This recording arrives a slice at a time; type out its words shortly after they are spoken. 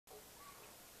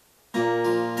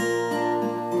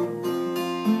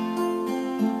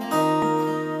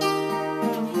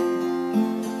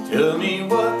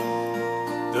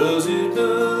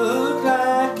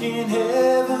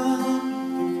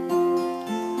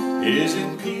Is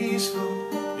it peaceful?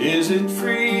 Is it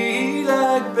free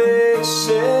like they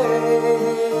say?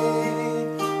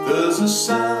 Does the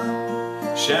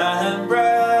sun shine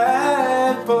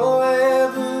bright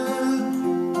forever?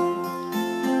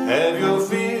 Have your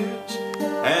fears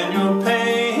and your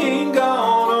pain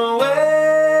gone away?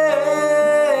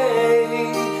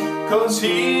 'Cause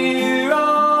here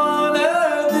on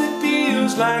earth it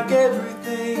feels like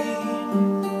everything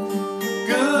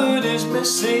good is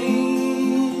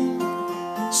missing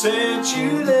since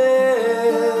you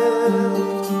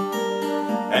left.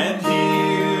 And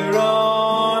here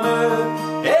on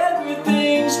earth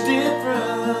everything's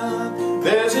different.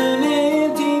 There's an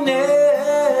emptiness.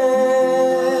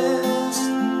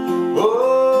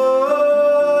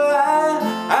 Oh,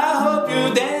 I hope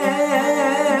you're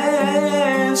dancing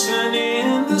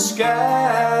in the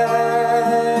sky,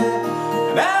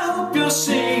 and I hope you're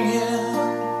singing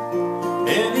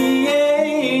in the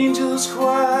angels'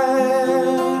 choir.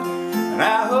 And I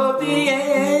hope the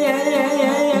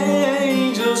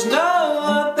angels know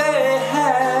what they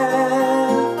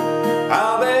have.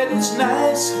 I'll bet it's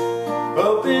nice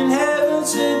up in heaven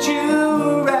since you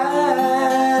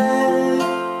arrived.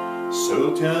 So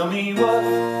tell me, what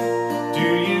do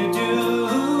you do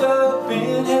up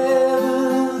in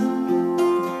heaven?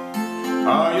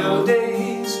 Are your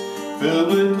days filled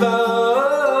with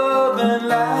love and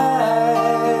light?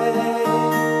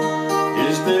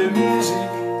 Is there music?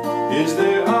 Is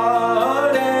there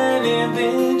art and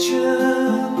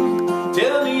invention?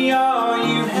 Tell me, are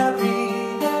you happy?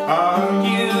 Are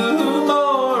you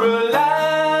more alive?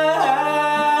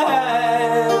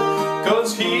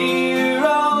 'Cause here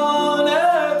on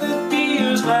earth it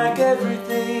feels like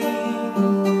everything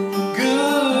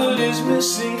good is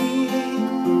missing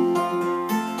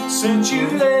since you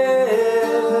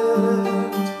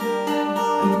left.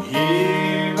 And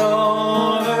here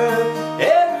on earth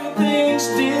everything's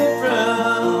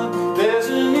different. There's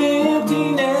an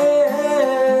emptiness.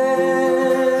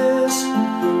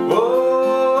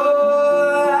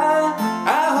 Oh,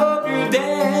 I hope you're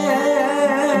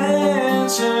dancing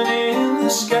in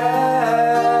the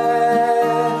sky,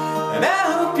 and I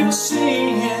hope you're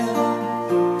singing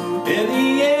in the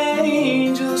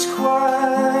angels'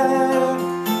 choir.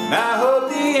 And I hope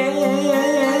the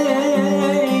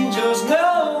angels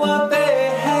know what they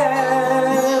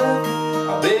have.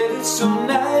 I bet it's so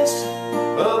nice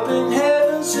up in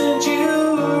heaven since you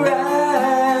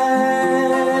arrived.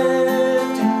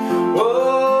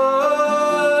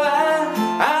 Oh,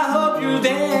 I hope you're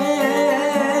dancing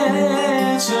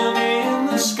in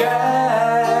the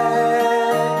sky,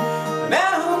 and I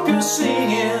hope you're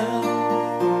singing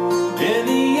in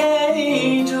the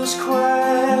angels'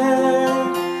 choir.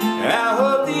 And I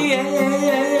hope the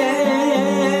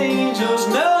angels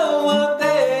know what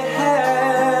they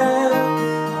have. I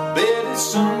bet it's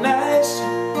so nice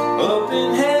up in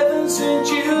heaven since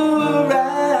you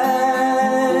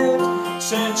arrived,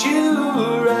 since you